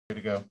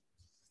to go.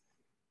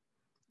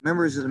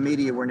 Members of the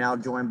media, we're now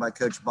joined by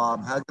Coach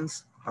Bob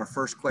Huggins. Our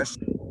first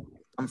question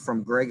comes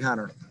from Greg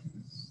Hunter.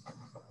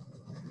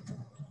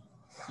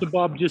 So,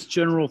 Bob, just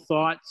general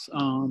thoughts.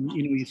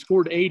 You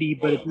scored 80,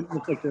 but it didn't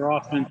look like their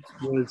offense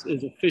was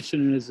as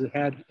efficient as it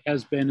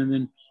has been, and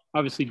then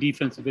obviously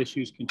defensive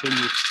issues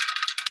continue.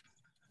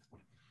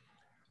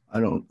 I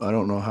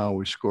don't know how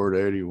we scored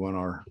 80 when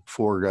our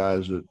four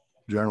guys that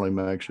generally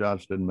make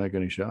shots didn't make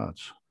any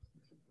shots.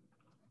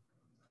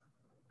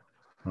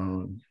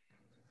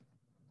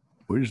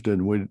 We just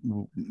didn't.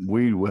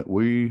 We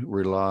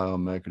rely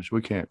on making sure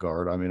we can't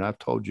guard. I mean, I've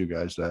told you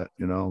guys that,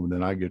 and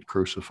then I get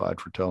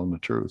crucified for telling the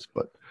truth,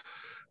 but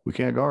we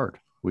can't guard.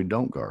 We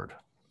don't guard.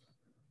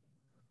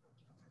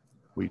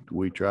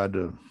 We tried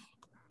to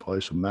play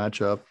some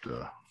matchup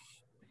to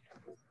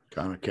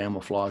kind of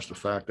camouflage the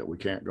fact that we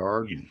can't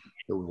guard, and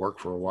it would work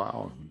for a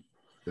while. And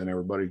then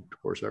everybody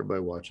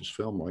watches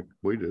film like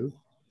we do,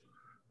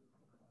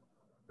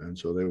 and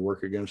so they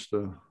work against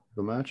the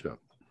matchup.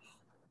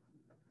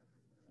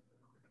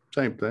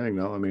 Same thing,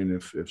 though. I mean,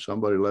 if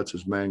somebody lets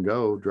his man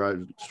go,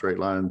 drives straight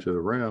line into the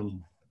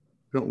rim,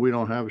 we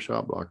don't have a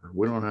shot blocker.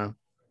 We don't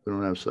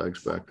have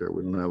Sykes back there.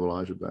 We don't have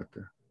Elijah back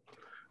there.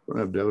 We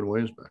don't have Devin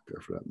Williams back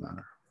there, for that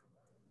matter.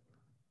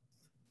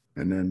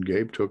 And then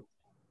Gabe took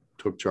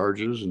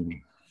charges, and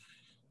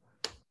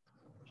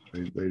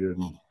he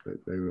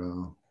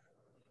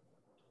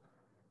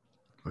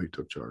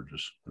took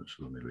charges. So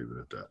let me leave it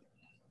at that.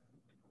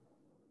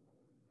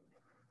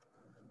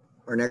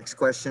 Our next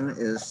question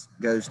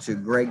goes to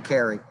Greg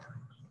Carey.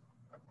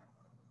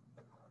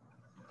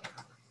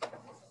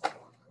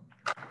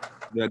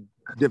 You had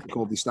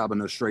difficulty stopping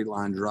those straight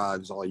line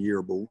drives all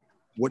year, but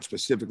what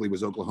specifically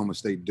was Oklahoma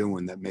State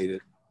doing that made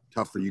it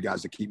tough for you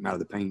guys to keep them out of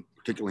the paint,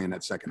 particularly in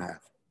that second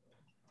half?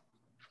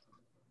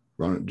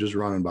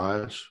 Running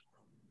by us.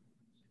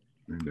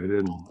 I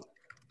mean,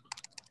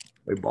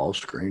 they ball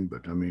screened,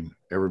 but I mean,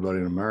 everybody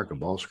in America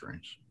ball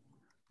screens.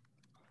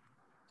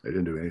 They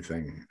didn't do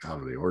anything out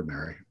of the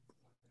ordinary.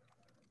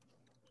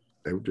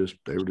 They were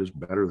just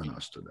better than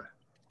us today.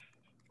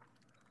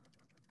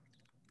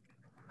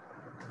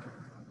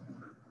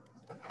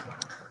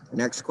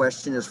 Next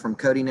question is from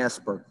Cody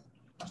Nesper.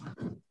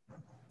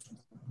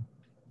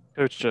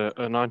 Coach,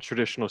 a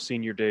non-traditional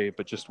senior day,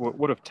 but just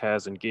what have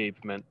Taz and Gabe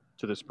meant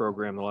to this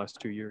program the last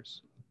 2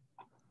 years?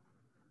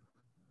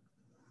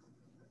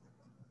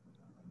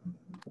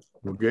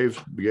 Well,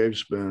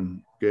 Gabe's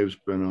been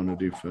on the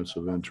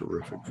defensive end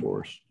terrific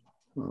for us.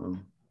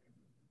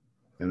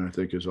 And I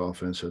think his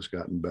offense has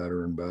gotten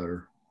better and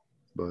better,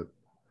 but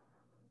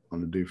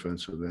on the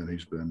defensive end,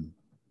 he's been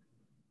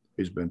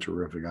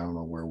terrific. I don't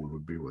know where we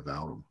would be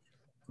without him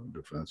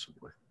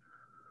defensively.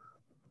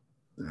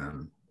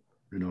 And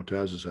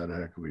Taz has had a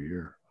heck of a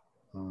year.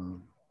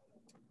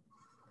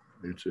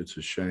 It's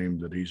a shame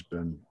that he's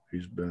been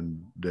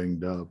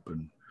dinged up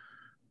and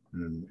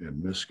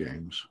missed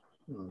games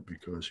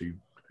because he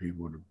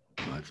would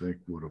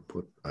have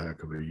put a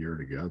heck of a year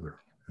together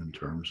in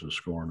terms of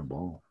scoring the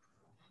ball.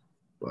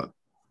 But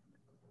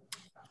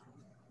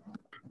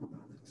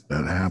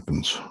that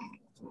happens.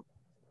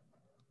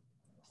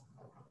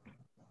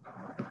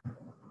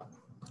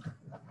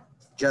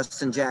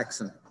 Justin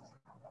Jackson.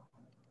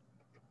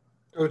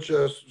 Coach,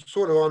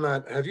 sort of on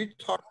that, have you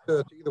talked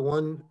to either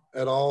one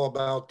at all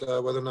about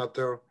whether or not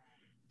they're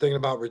thinking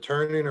about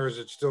returning, or is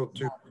it still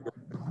too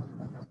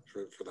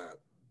for that,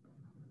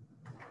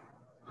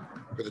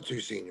 for the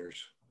two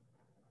seniors?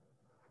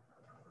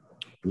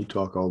 We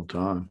talk all the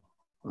time.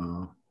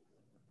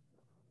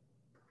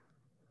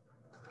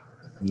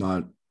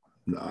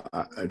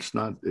 It's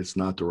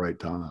not the right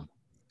time.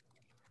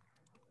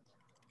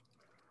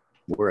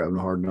 We're having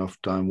a hard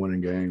enough time winning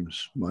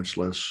games, much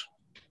less,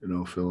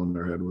 filling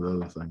their head with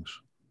other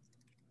things.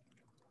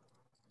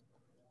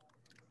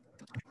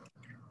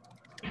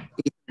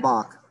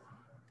 Bach.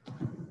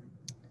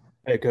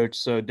 Hey, Coach.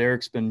 So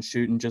Derek's been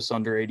shooting just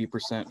under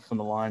 80% from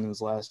the line in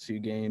his last few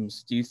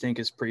games. Do you think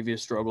his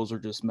previous struggles are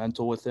just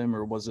mental with him,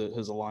 or was it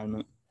his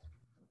alignment?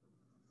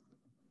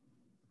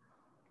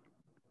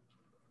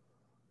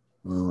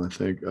 Well, I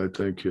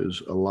think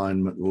his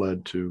alignment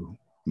led to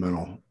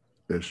mental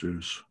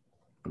issues.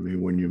 I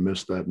mean, when you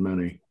miss that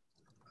many,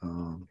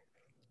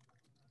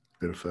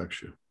 it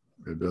affects you.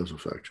 It does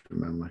affect you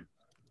mentally.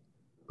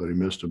 But he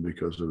missed them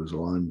because of his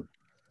alignment.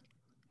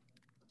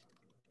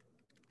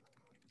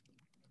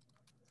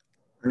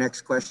 Our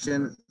next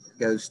question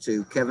goes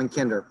to Kevin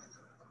Kinder.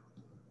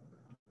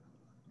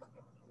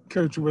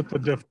 Coach, with the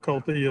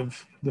difficulty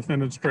of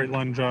defending straight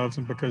line drives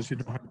and because you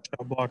don't have a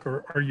shot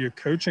blocker, are you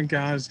coaching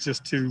guys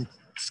just to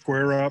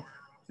square up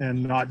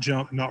and not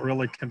jump, not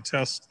really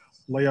contest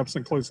layups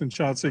and close-in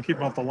shots so you keep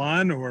them off the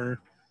line, or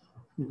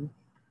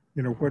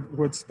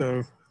what's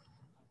the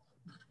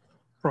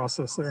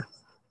process there?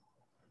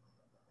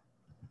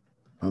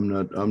 I'm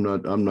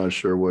not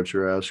sure what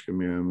you're asking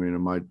me. I mean,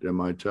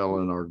 am I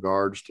telling our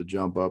guards to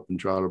jump up and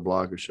try to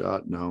block a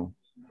shot? No.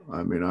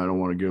 I mean, I don't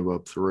want to give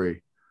up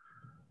three.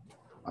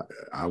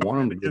 I want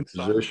them to get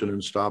position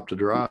and stop the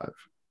drive.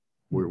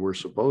 We're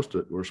supposed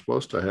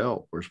to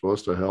help. We're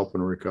supposed to help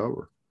and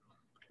recover.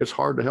 It's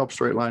hard to help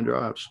straight line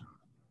drives.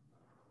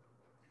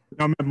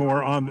 I meant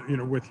more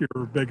on, with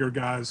your bigger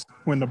guys,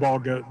 when the ball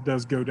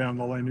does go down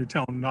the lane, you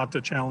tell them not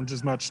to challenge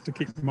as much to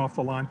keep them off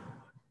the line.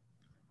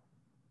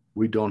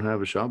 We don't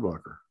have a shot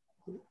blocker.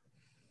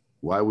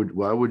 Why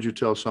would you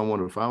tell someone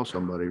to foul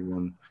somebody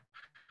when,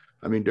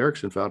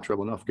 Derek's in foul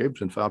trouble enough.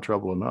 Gabe's in foul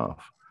trouble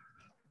enough.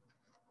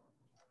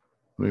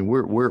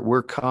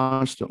 We're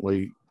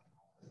constantly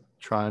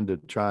trying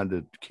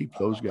to keep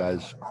those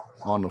guys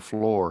on the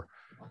floor,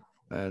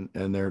 and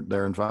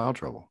they're in foul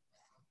trouble.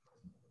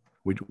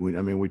 We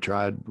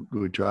tried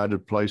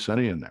to play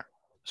Cindy in there.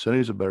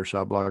 Cindy's a better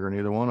shot blocker than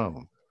either one of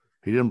them.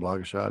 He didn't block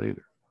a shot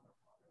either.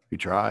 He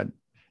tried.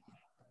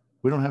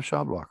 We don't have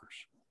shot blockers.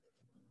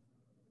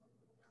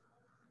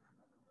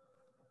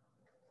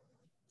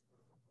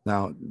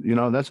 Now,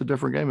 that's a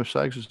different game if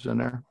Suggs is in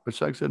there, but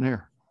Suggs isn't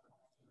here.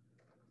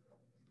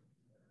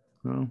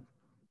 No,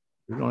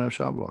 we don't have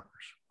shot blockers.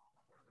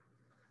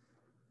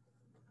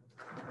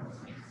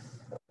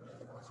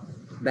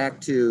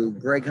 Back to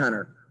Greg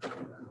Hunter.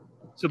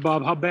 So,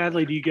 Bob, how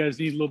badly do you guys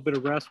need a little bit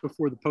of rest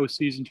before the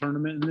postseason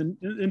tournament? And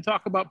then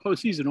talk about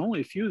postseason. Only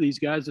a few of these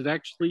guys have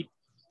actually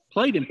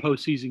played in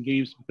postseason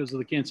games because of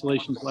the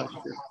cancellations last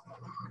year.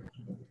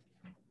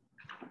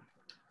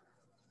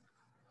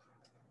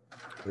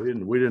 We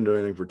didn't do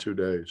anything for 2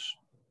 days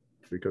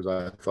because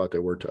I thought they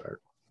were tired.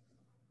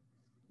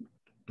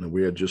 And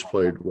we had just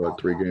played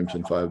 3 games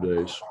in 5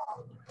 days,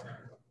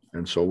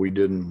 and so we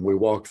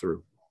walked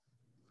through.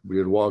 We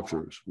did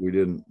walkthroughs. We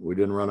didn't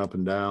run up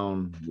and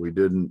down. We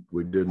didn't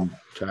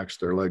tax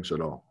their legs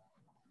at all.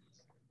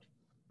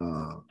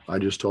 I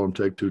just told them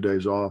take 2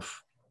 days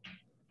off.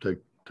 Take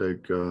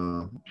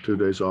 2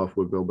 days off.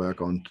 We'll go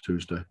back on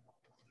Tuesday.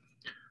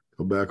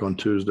 Go back on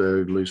Tuesday.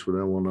 At least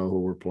then we'll know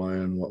who we're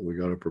playing, what we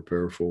got to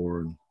prepare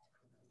for, and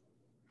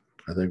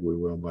I think we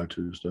will by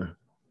Tuesday.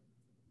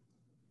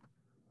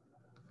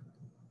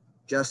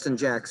 Justin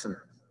Jackson.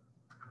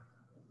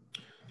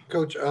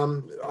 Coach,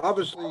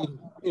 obviously,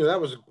 that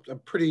was a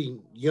pretty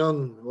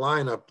young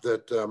lineup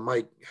that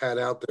Mike had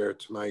out there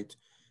tonight,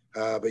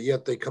 but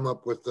yet they come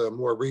up with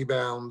more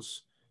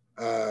rebounds,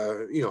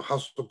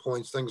 hustle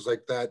points, things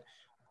like that.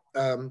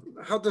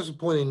 How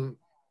disappointing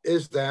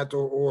is that,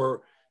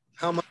 or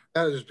how much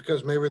that is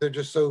because maybe they're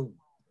just so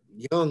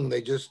young,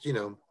 they just,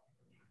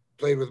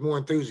 played with more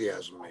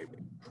enthusiasm maybe?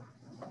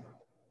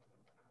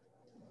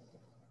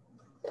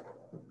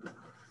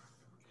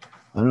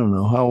 I don't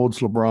know. How old's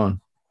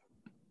LeBron?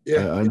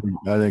 Yeah,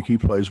 I think he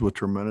plays with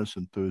tremendous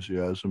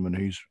enthusiasm, and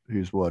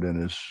he's what, in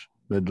his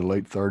mid to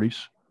late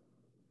 30s.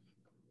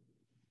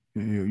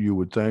 You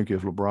would think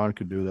if LeBron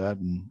could do that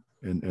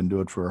and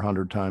do it for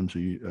 100 times a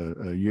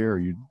year,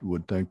 you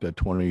would think that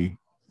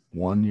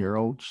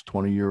 21-year-olds,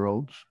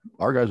 20-year-olds,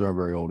 our guys aren't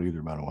very old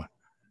either, by the way.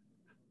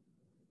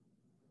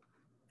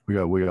 We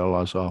got a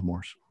lot of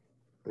sophomores.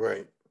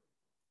 right.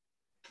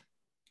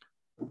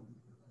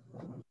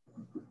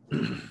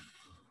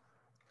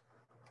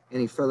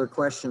 Any further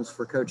questions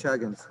for Coach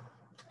Huggins?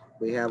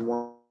 We have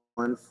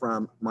one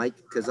from Mike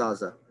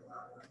Kazaza.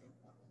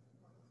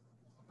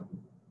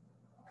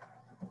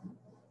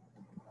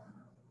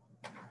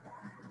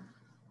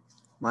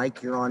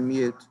 Mike, you're on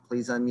mute.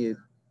 Please unmute.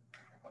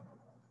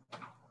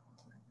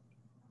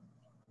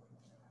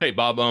 Hey,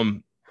 Bob.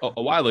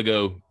 A while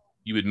ago,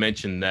 you had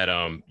mentioned that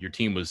your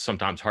team was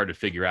sometimes hard to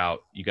figure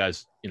out. You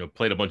guys,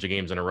 played a bunch of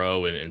games in a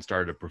row and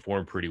started to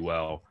perform pretty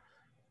well.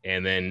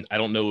 And then I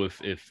don't know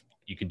if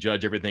you can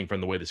judge everything from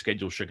the way the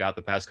schedule shook out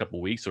the past couple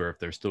of weeks, or if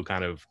they're still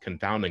kind of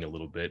confounding a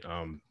little bit.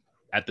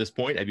 At this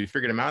point, have you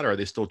figured them out, or are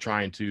they still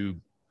trying to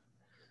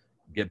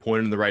get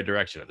pointed in the right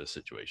direction at this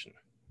situation?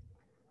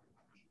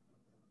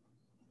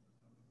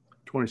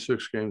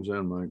 26 games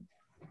in, Mike.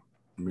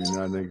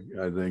 I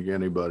think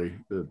anybody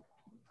that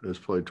has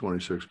played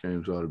 26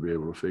 games ought to be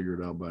able to figure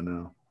it out by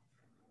now.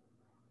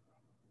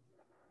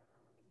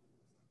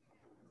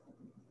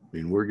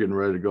 We're getting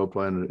ready to go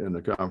play in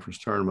the conference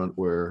tournament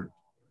where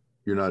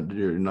you're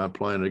not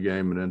playing a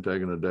game and then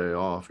taking a day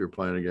off. You're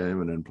playing a game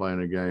and then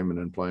playing a game and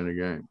then playing a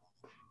game.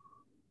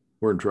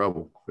 We're in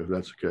trouble if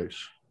that's the case.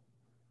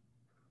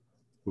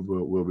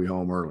 We'll be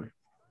home early.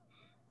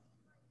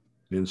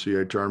 The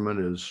NCAA tournament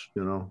is,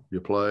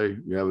 you play,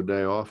 you have a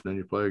day off, and then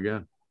you play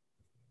again.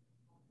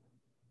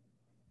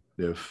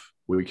 If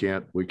we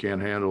can't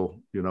handle,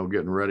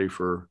 getting ready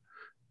for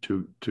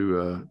two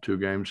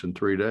games in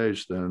 3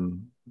 days,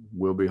 then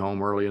we'll be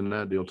home early in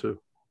that deal too.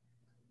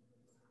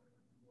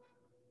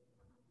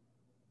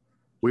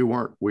 We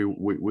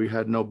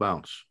had no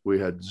bounce. We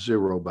had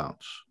zero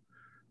bounce.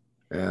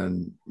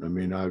 And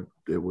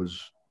it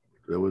was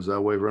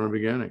that way from the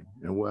beginning.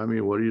 And what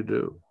do you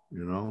do?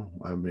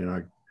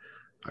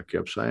 I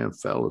kept saying,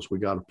 fellas, we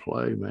got to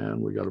play,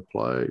 man. We got to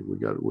play.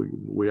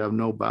 We have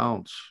no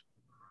bounce.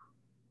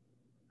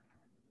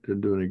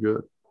 Didn't do any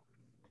good.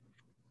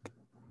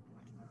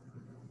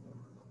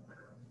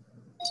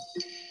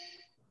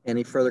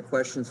 Any further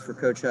questions for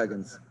Coach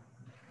Huggins?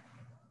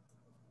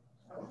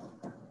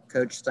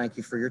 Coach, thank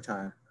you for your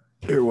time.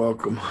 You're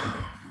welcome.